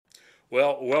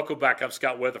Well, welcome back. I'm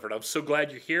Scott Weatherford. I'm so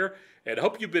glad you're here, and I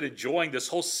hope you've been enjoying this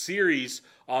whole series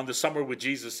on the Summer with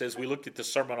Jesus as we looked at the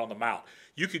Sermon on the Mount.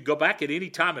 You could go back at any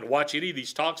time and watch any of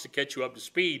these talks to catch you up to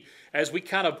speed as we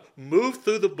kind of move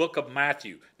through the book of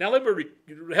Matthew. Now, let me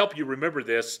help you remember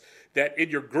this, that in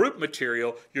your group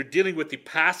material, you're dealing with the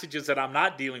passages that I'm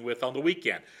not dealing with on the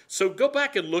weekend. So go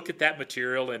back and look at that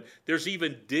material, and there's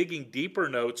even digging deeper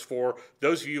notes for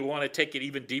those of you who want to take it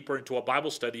even deeper into a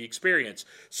Bible study experience.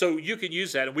 So you can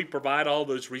use that, and we provide all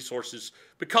those resources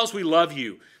because we love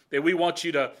you. That we want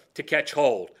you to catch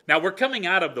hold. Now, we're coming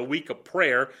out of the week of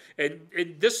prayer, and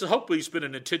this hopefully has been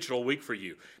an intentional week for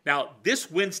you. Now,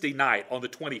 this Wednesday night on the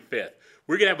 25th,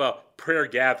 we're going to have a prayer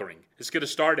gathering. It's going to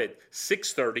start at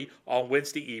 6:30 on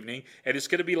Wednesday evening, and it's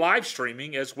going to be live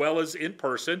streaming as well as in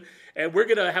person. And we're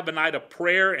going to have a night of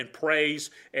prayer and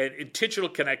praise and intentional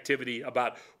connectivity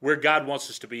about where God wants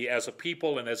us to be as a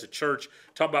people and as a church,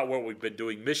 talking about what we've been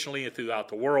doing missionally and throughout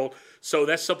the world. So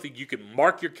that's something you can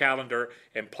mark your calendar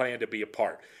and plan to be a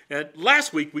part. And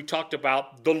last week, we talked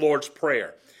about the Lord's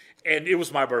Prayer, and it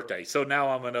was my birthday. So now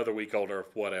I'm another week older,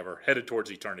 whatever, headed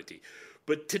towards eternity.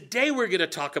 But today we're going to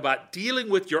talk about dealing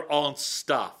with your own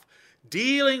stuff,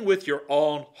 dealing with your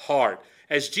own heart,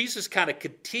 as Jesus kind of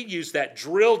continues that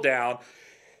drill down.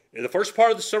 In the first part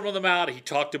of the Sermon on the Mount, he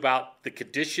talked about the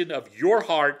condition of your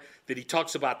heart, that he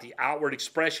talks about the outward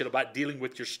expression, about dealing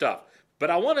with your stuff.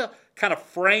 But I want to kind of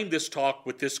frame this talk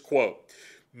with this quote.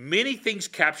 Many things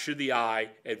capture the eye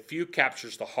and few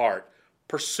captures the heart.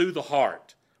 Pursue the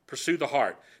heart. Pursue the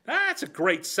heart. Now, that's a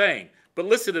great saying, but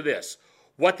listen to this.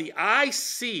 What the eye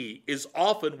see is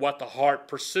often what the heart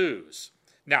pursues.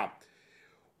 Now,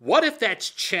 what if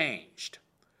that's changed?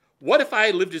 What if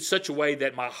I lived in such a way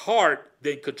that my heart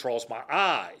then controls my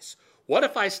eyes? What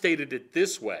if I stated it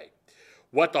this way?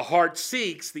 What the heart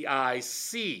seeks, the eyes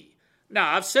see.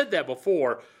 Now, I've said that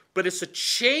before, but it's a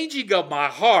changing of my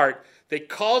heart that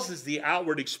causes the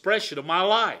outward expression of my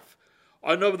life.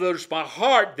 In other words, my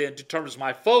heart then determines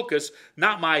my focus,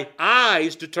 not my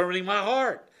eyes determining my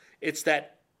heart. It's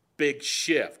that big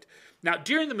shift. Now,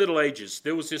 during the Middle Ages,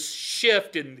 there was this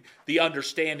shift in the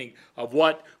understanding of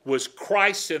what was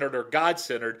Christ-centered or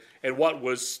God-centered and what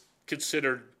was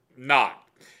considered not.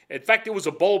 In fact, it was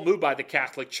a bold move by the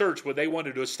Catholic Church when they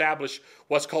wanted to establish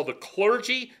what's called the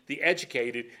clergy, the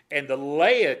educated, and the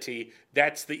laity,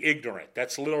 that's the ignorant.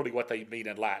 That's literally what they mean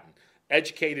in Latin.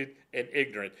 Educated and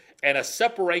ignorant. And a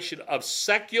separation of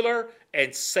secular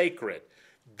and sacred.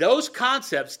 Those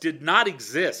concepts did not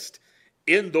exist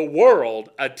in the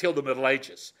world until the Middle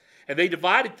Ages. And they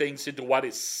divided things into what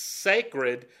is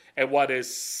sacred and what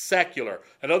is secular.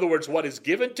 In other words, what is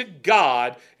given to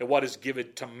God and what is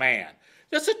given to man.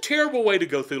 That's a terrible way to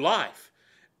go through life.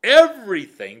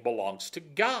 Everything belongs to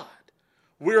God.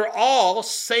 We're all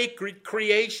sacred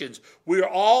creations. We're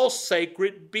all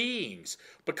sacred beings.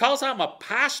 Because I'm a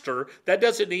pastor, that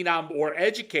doesn't mean I'm more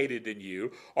educated than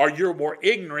you or you're more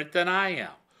ignorant than I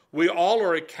am. We all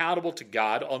are accountable to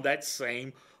God on that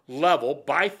same level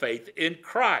by faith in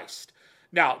Christ.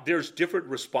 Now, there's different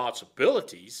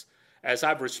responsibilities. As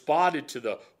I've responded to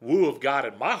the woo of God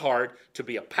in my heart to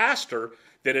be a pastor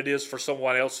than it is for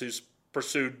someone else who's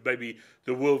pursued maybe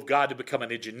the will of God to become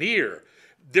an engineer.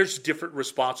 There's different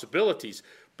responsibilities,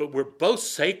 but we're both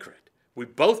sacred. We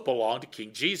both belong to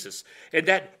King Jesus. And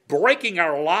that breaking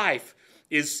our life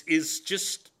is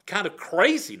just kind of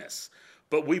craziness.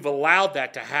 But we've allowed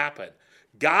that to happen.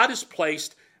 God has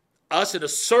placed us in a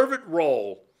servant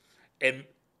role, and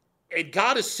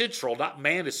God is central, not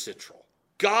man is central.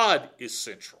 God is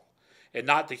central, and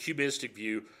not the humanistic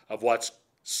view of what's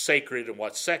sacred and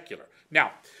what's secular.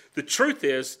 Now, the truth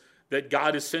is that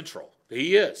God is central.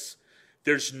 He is.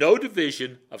 There's no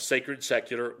division of sacred and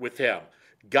secular with him.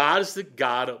 God is the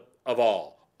God of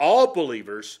all. All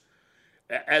believers,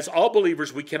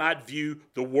 we cannot view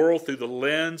the world through the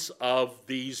lens of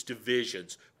these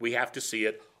divisions. We have to see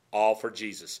it all for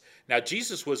Jesus. Now,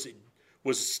 Jesus was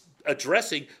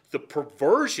addressing the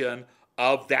perversion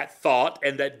of that thought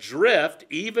and that drift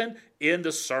even in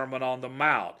the Sermon on the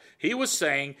Mount. He was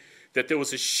saying that there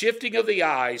was a shifting of the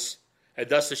eyes and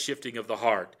thus a shifting of the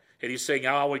heart. And he's saying,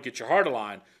 I want to get your heart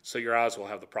aligned so your eyes will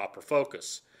have the proper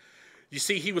focus. You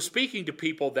see, he was speaking to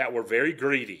people that were very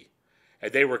greedy,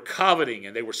 and they were coveting,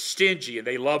 and they were stingy, and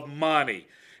they loved money,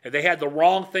 and they had the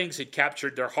wrong things that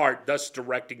captured their heart, thus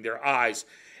directing their eyes,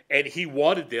 and he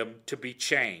wanted them to be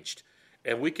changed.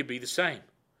 And we could be the same.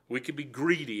 We could be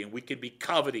greedy, and we could be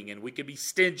coveting, and we could be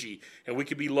stingy, and we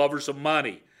could be lovers of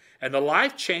money. And the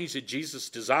life change that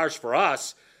Jesus desires for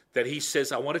us, that he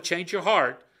says, I want to change your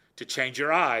heart, to change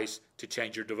your eyes, to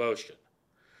change your devotion.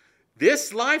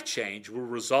 This life change will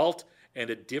result and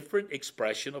a different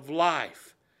expression of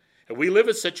life. And we live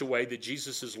in such a way that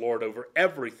Jesus is Lord over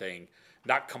everything,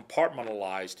 not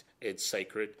compartmentalized in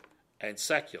sacred and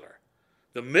secular.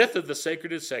 The myth of the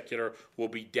sacred and secular will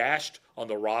be dashed on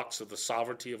the rocks of the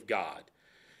sovereignty of God.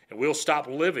 And we'll stop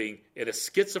living in a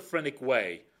schizophrenic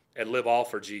way and live all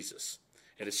for Jesus.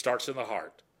 And it starts in the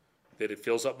heart, that it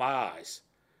fills up my eyes,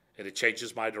 and it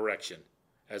changes my direction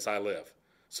as I live.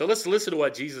 So let's listen to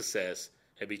what Jesus says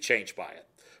and be changed by it.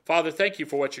 Father, thank you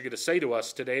for what you're going to say to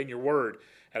us today in your word.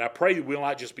 And I pray that we'll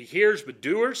not just be hearers, but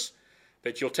doers,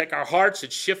 that you'll take our hearts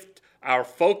and shift our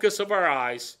focus of our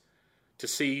eyes to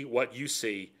see what you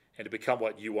see and to become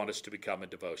what you want us to become in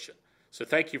devotion. So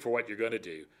thank you for what you're going to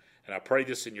do. And I pray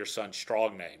this in your Son's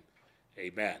strong name.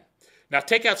 Amen. Now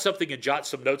take out something and jot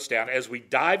some notes down as we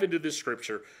dive into this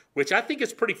scripture, which I think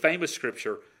is pretty famous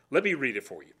scripture. Let me read it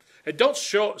for you. And don't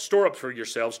store up for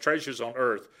yourselves treasures on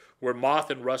earth where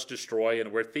moth and rust destroy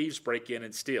and where thieves break in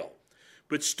and steal.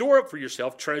 But store up for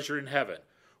yourself treasure in heaven,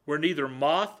 where neither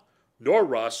moth nor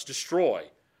rust destroy,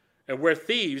 and where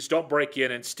thieves don't break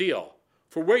in and steal.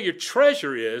 For where your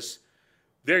treasure is,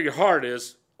 there your heart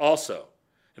is also.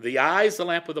 And the eye is the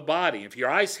lamp of the body. If your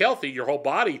eye is healthy, your whole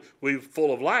body will be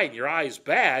full of light. And your eye is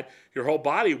bad, your whole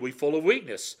body will be full of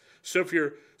weakness. So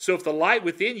if the light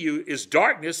within you is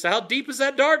darkness, how deep is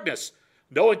that darkness?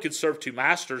 No one can serve two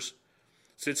masters,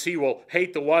 since he will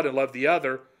hate the one and love the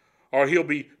other, or he'll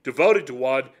be devoted to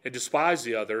one and despise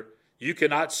the other. You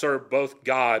cannot serve both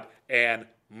God and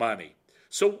money.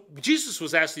 So Jesus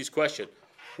was asked these questions.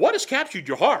 What has captured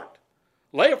your heart?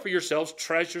 Lay up for yourselves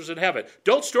treasures in heaven.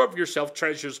 Don't store up for yourself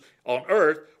treasures on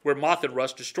earth where moth and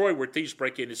rust destroy, where thieves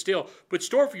break in and steal, but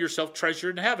store for yourself treasure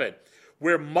in heaven,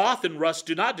 where moth and rust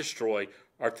do not destroy,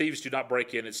 or thieves do not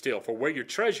break in and steal. For where your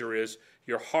treasure is,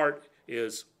 your heart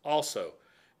is also.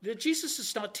 Now, Jesus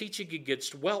is not teaching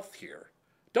against wealth here.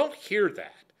 Don't hear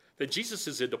that Jesus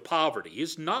is into poverty. He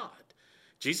is not.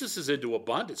 Jesus is into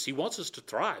abundance. He wants us to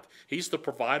thrive. He's the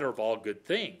provider of all good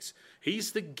things.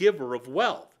 He's the giver of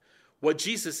wealth. What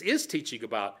Jesus is teaching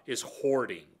about is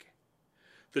hoarding.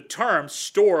 The term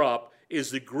store up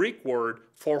is the Greek word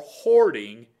for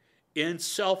hoarding in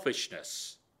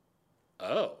selfishness.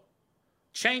 Oh,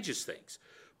 changes things.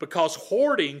 Because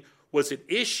hoarding was an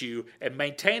issue and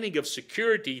maintaining of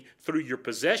security through your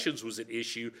possessions was an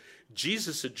issue,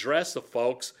 Jesus addressed the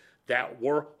folks that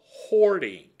were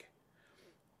hoarding.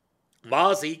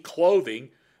 Moths eat clothing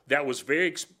that was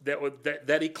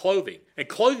that eat clothing, and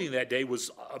clothing that day was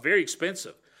very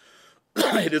expensive.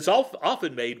 It is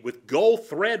often made with gold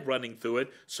thread running through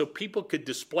it, so people could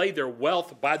display their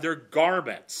wealth by their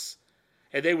garments,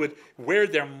 and they would wear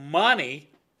their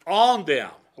money on them,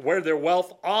 wear their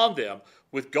wealth on them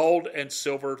with gold and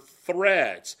silver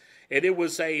threads, and it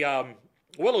was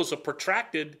a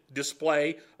protracted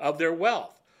display of their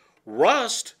wealth.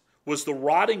 Rust was the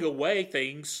rotting away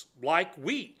things like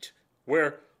wheat,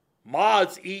 where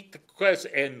moths eat the crust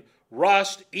and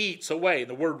rust eats away.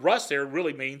 And the word rust there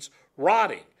really means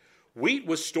rotting. Wheat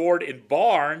was stored in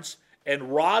barns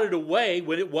and rotted away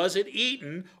when it wasn't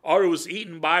eaten, or it was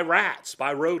eaten by rats,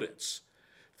 by rodents.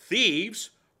 Thieves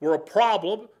were a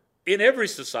problem in every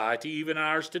society, even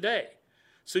ours today.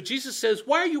 So Jesus says,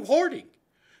 why are you hoarding?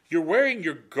 You're wearing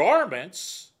your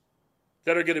garments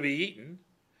that are going to be eaten.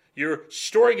 You're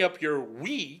storing up your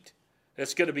wheat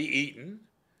that's going to be eaten,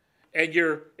 and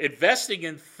you're investing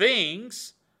in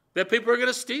things that people are going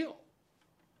to steal.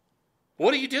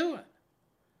 What are you doing?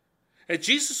 And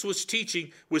Jesus was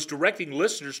directing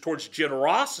listeners towards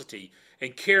generosity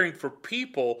and caring for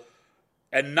people,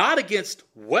 and not against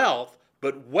wealth,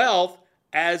 but wealth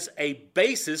as a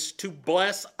basis to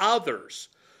bless others.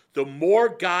 The more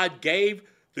God gave,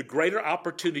 the greater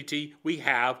opportunity we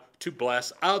have to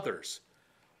bless others.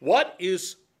 What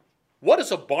is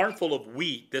a barn full of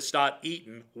wheat that's not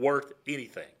eaten worth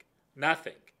anything?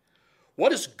 Nothing.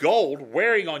 What is gold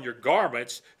wearing on your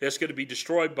garments that's going to be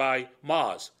destroyed by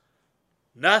moths?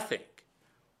 Nothing.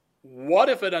 What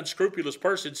if an unscrupulous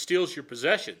person steals your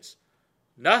possessions?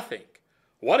 Nothing.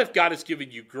 What if God has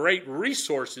given you great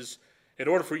resources in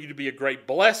order for you to be a great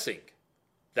blessing?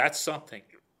 That's something.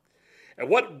 And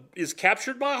what is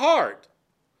captured my heart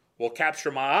will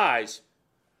capture my eyes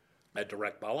and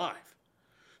direct my life.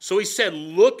 So he said,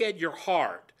 look at your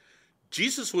heart.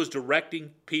 Jesus was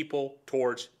directing people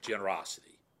towards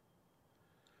generosity.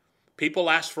 People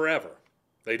last forever.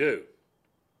 They do.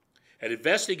 And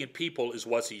investing in people is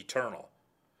what's eternal.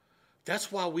 That's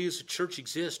why we as a church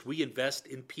exist. We invest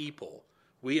in people.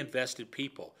 We invest in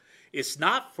people. It's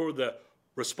not for the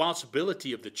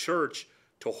responsibility of the church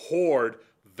to hoard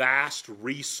vast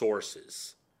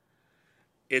resources.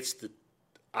 It's the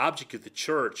object of the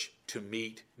church to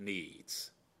meet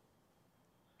needs.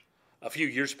 A few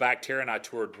years back, Tara and I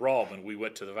toured Rome, and we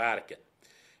went to the Vatican.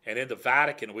 And in the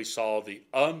Vatican, we saw the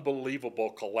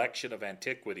unbelievable collection of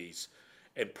antiquities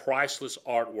and priceless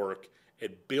artwork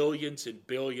and billions and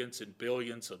billions and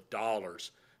billions of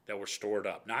dollars that were stored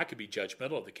up. Now, I could be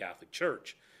judgmental of the Catholic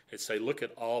Church and say, look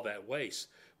at all that waste.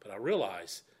 But I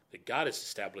realize that God has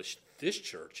established this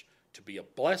church to be a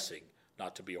blessing,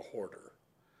 not to be a hoarder.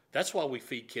 That's why we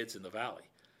feed kids in the valley.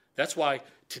 That's why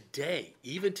today,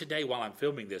 even today while I'm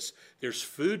filming this, there's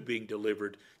food being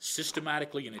delivered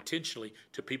systematically and intentionally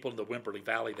to people in the Wimberley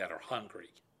Valley that are hungry.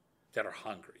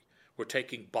 We're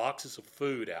taking boxes of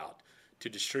food out to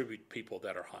distribute to people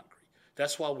that are hungry.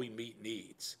 That's why we meet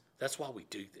needs. That's why we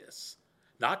do this.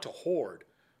 Not to hoard,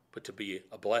 but to be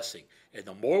a blessing. And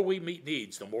the more we meet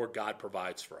needs, the more God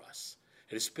provides for us.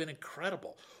 And it's been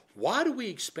incredible. Why do we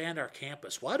expand our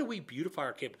campus? Why do we beautify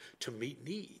our campus? To meet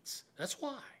needs. That's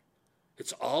why.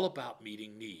 It's all about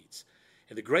meeting needs.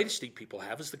 And the greatest need people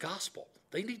have is the gospel.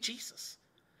 They need Jesus.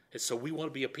 And so we want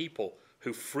to be a people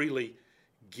who freely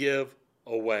give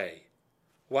away.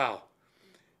 Wow.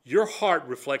 Your heart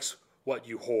reflects what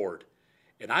you hoard.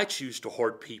 And I choose to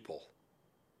hoard people.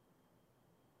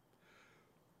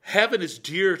 Heaven is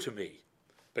dear to me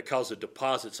because of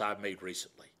deposits I've made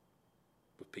recently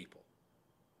with people.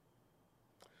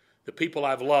 The people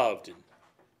I've loved and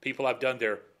people I've done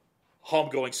their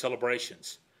homegoing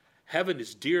celebrations. Heaven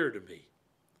is dear to me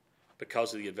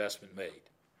because of the investment made.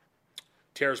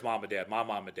 Tara's mom and dad, my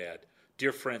mom and dad,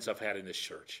 dear friends I've had in this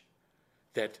church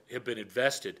that have been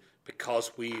invested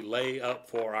because we lay up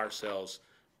for ourselves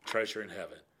treasure in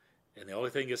heaven. And the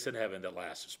only thing that's in heaven that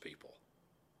lasts is people.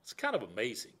 It's kind of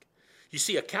amazing. You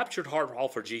see, a captured heart all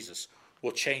for Jesus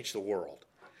will change the world.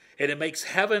 And it makes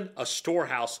heaven a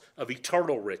storehouse of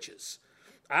eternal riches.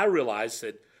 I realized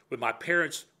that when my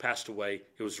parents passed away,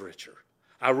 it was richer.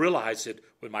 I realized it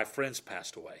when my friends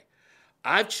passed away.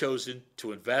 I've chosen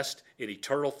to invest in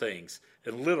eternal things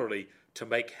and literally to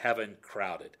make heaven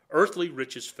crowded. Earthly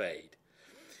riches fade.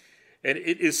 And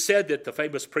it is said that the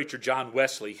famous preacher John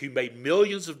Wesley, who made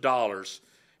millions of dollars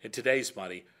in today's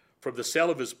money from the sale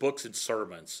of his books and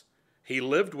sermons, he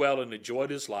lived well and enjoyed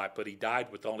his life, but he died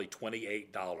with only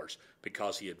 $28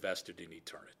 because he invested in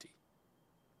eternity.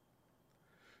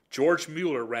 George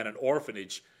Mueller ran an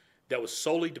orphanage that was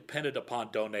solely dependent upon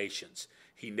donations.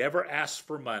 He never asked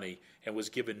for money and was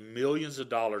given millions of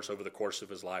dollars over the course of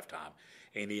his lifetime,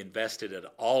 and he invested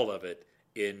all of it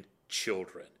in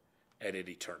children and in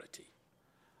eternity.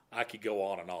 I could go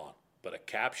on, but a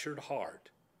captured heart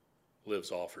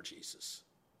lives all for Jesus.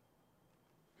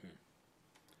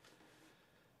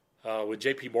 When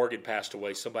J.P. Morgan passed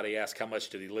away, somebody asked how much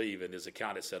did he leave, and his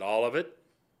accountant said, all of it.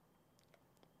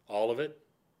 All of it.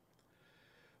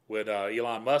 When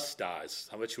Elon Musk dies,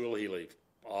 how much will he leave?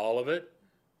 All of it.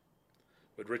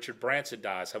 When Richard Branson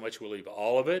dies, how much will he leave?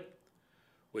 All of it.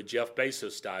 When Jeff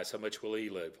Bezos dies, how much will he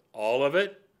leave? All of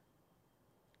it.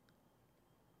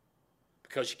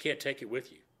 Because you can't take it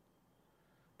with you.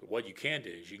 But what you can do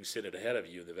is you can send it ahead of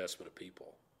you in the investment of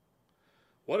people.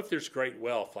 What if there's great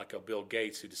wealth like a Bill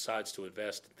Gates who decides to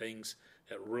invest in things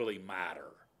that really matter,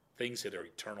 things that are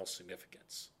eternal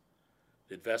significance?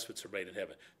 The investments are made in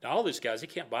heaven. Now, all these guys, they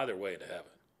can't buy their way into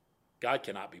heaven. God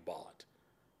cannot be bought.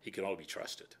 He can only be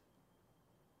trusted.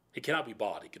 He cannot be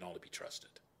bought. He can only be trusted.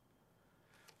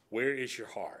 Where is your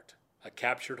heart? A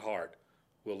captured heart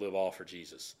will live all for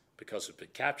Jesus because it's been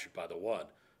captured by the one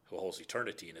who holds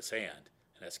eternity in his hand,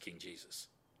 and that's King Jesus.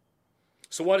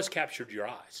 So what has captured your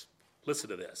eyes? Listen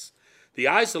to this. The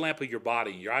eye is the lamp of your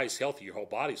body, and your eye is healthy, your whole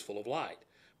body is full of light.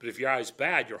 But if your eye is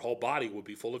bad, your whole body will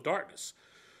be full of darkness.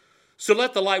 So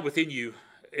let the light within you,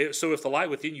 so if the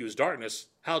light within you is darkness,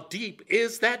 how deep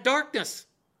is that darkness?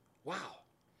 Wow.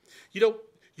 You know,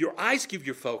 your eyes give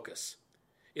your focus.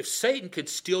 If Satan could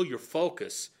steal your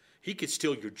focus, he could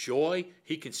steal your joy,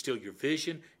 he can steal your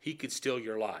vision, he could steal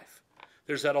your life.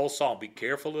 There's that old song, be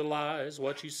careful little eyes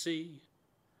what you see.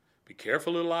 Be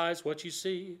careful little eyes what you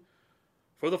see.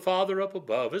 For the Father up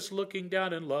above is looking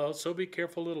down in love, so be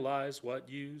careful little eyes what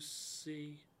you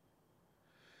see.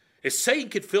 If Satan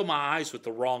could fill my eyes with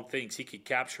the wrong things, he could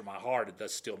capture my heart and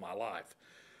thus steal my life.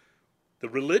 The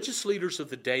religious leaders of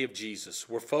the day of Jesus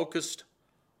were focused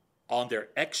on their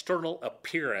external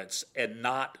appearance and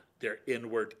not their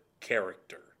inward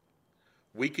character.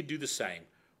 We could do the same,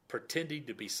 pretending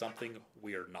to be something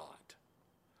we are not.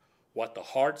 What the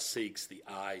heart seeks, the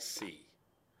eye see.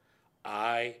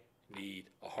 I need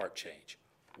a heart change.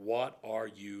 What are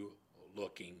you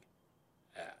looking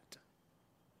at?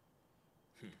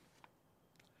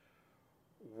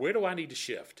 Where do I need to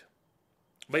shift?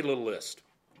 I made a little list.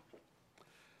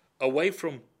 away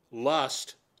from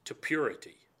lust to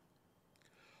purity,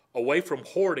 away from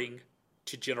hoarding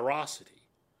to generosity,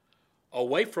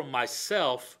 away from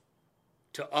myself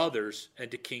to others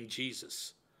and to King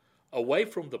Jesus, away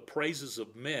from the praises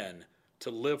of men to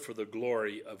live for the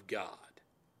glory of God.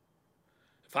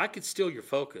 If I could steal your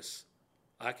focus,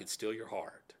 I could steal your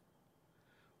heart.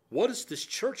 What does this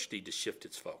church need to shift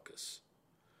its focus?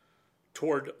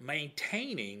 Toward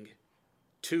maintaining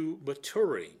to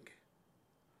maturing.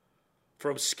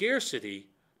 From scarcity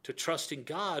to trusting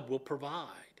God will provide.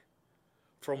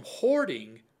 From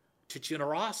hoarding to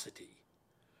generosity.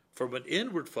 From an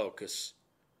inward focus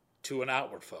to an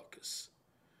outward focus.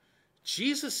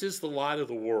 Jesus is the light of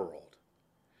the world,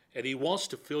 and he wants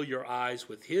to fill your eyes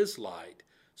with his light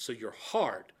so your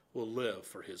heart will live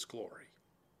for his glory.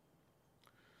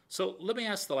 So let me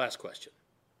ask the last question.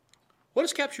 What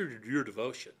has captured your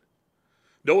devotion?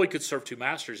 No one could serve two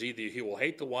masters. Either he will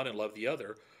hate the one and love the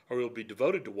other, or he will be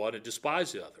devoted to one and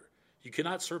despise the other. You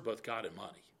cannot serve both God and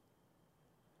money.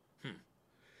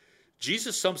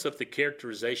 Jesus sums up the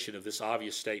characterization of this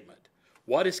obvious statement.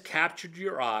 What has captured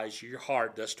your eyes, your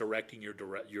heart, thus directing your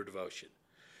devotion?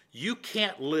 You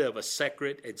can't live a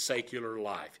sacred and secular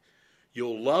life.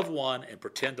 You'll love one and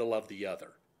pretend to love the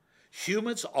other.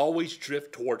 Humans always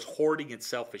drift towards hoarding and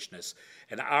selfishness,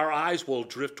 and our eyes will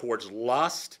drift towards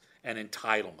lust and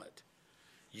entitlement.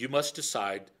 You must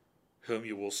decide whom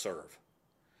you will serve.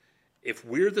 If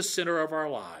we're the center of our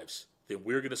lives, then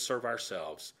we're going to serve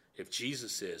ourselves. If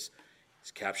Jesus is,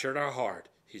 he's captured our heart,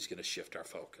 he's going to shift our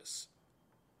focus.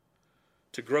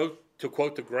 To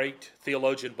quote the great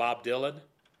theologian Bob Dylan,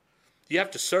 you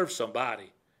have to serve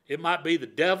somebody. It might be the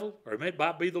devil or it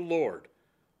might be the Lord,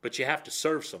 but you have to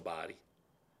serve somebody.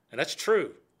 And that's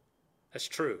true. That's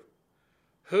true.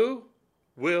 Who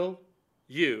will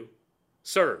you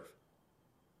serve?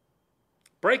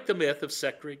 Break the myth of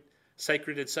sacred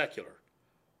and secular.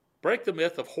 Break the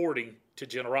myth of hoarding to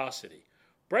generosity.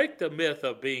 Break the myth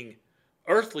of being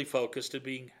earthly focused to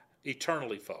being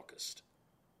eternally focused.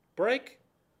 Break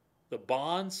the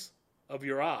bonds of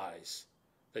your eyes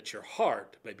that your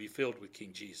heart may be filled with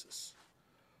King Jesus.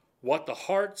 What the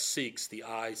heart seeks, the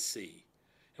eyes see.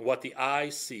 And what the eye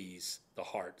sees, the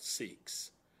heart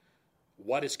seeks.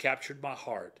 What has captured my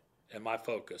heart and my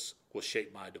focus will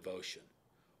shape my devotion.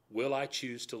 Will I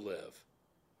choose to live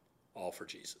all for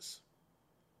Jesus?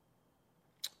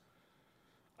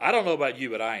 I don't know about you,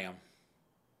 but I am.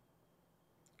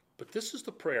 But this is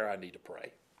the prayer I need to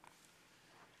pray.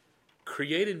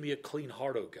 Create in me a clean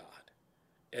heart, O God,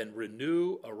 and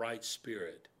renew a right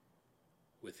spirit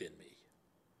within me.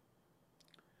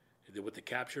 And then with the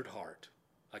captured heart,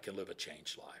 I can live a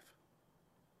changed life.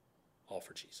 All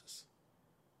for Jesus.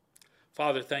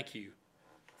 Father, thank you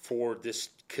for this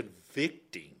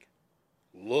convicting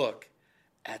look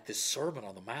at this Sermon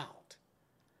on the Mount.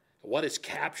 What has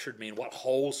captured me and what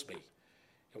holds me,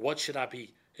 and what should I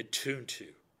be attuned to?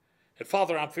 And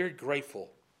Father, I'm very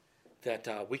grateful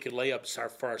that we can lay up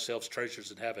for ourselves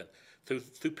treasures in heaven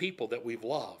through people that we've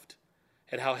loved,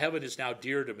 and how heaven is now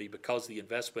dear to me because the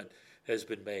investment has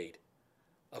been made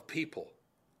of people.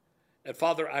 And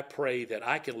Father, I pray that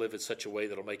I can live in such a way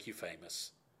that will make you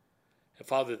famous. And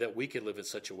Father, that we can live in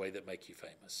such a way that make you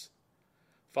famous.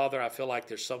 Father, I feel like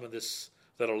there's some of this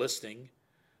that are listening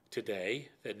today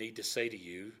that need to say to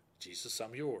you, Jesus,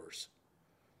 I'm yours.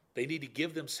 They need to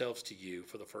give themselves to you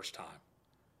for the first time.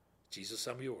 Jesus,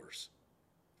 I'm yours.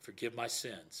 Forgive my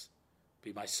sins.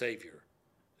 Be my Savior.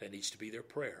 That needs to be their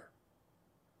prayer.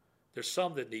 There's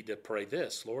some that need to pray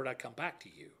this, Lord, I come back to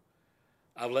you.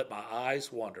 I let my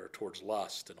eyes wander towards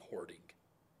lust and hoarding.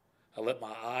 I let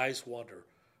my eyes wander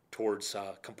towards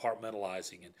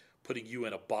compartmentalizing and putting you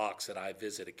in a box that I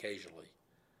visit occasionally.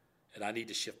 And I need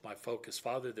to shift my focus.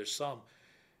 Father, there's some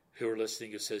who are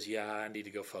listening who says, yeah, I need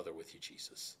to go further with you,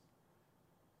 Jesus.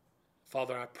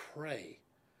 Father, I pray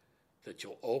that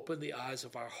you'll open the eyes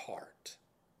of our heart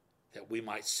that we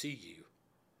might see you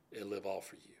and live all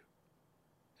for you.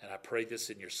 And I pray this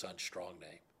in your Son's strong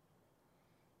name.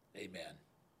 Amen.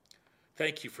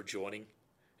 Thank you for joining,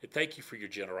 and thank you for your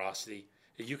generosity.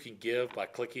 You can give by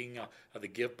clicking on the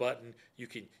give button. You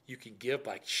can give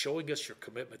by showing us your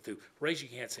commitment through raising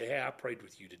your hand and say, hey, I prayed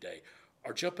with you today.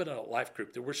 Or jump in a life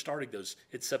group. We're starting those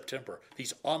in September,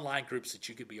 these online groups that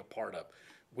you can be a part of.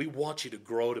 We want you to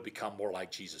grow to become more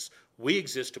like Jesus. We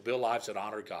exist to build lives that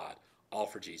honor God, all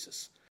for Jesus.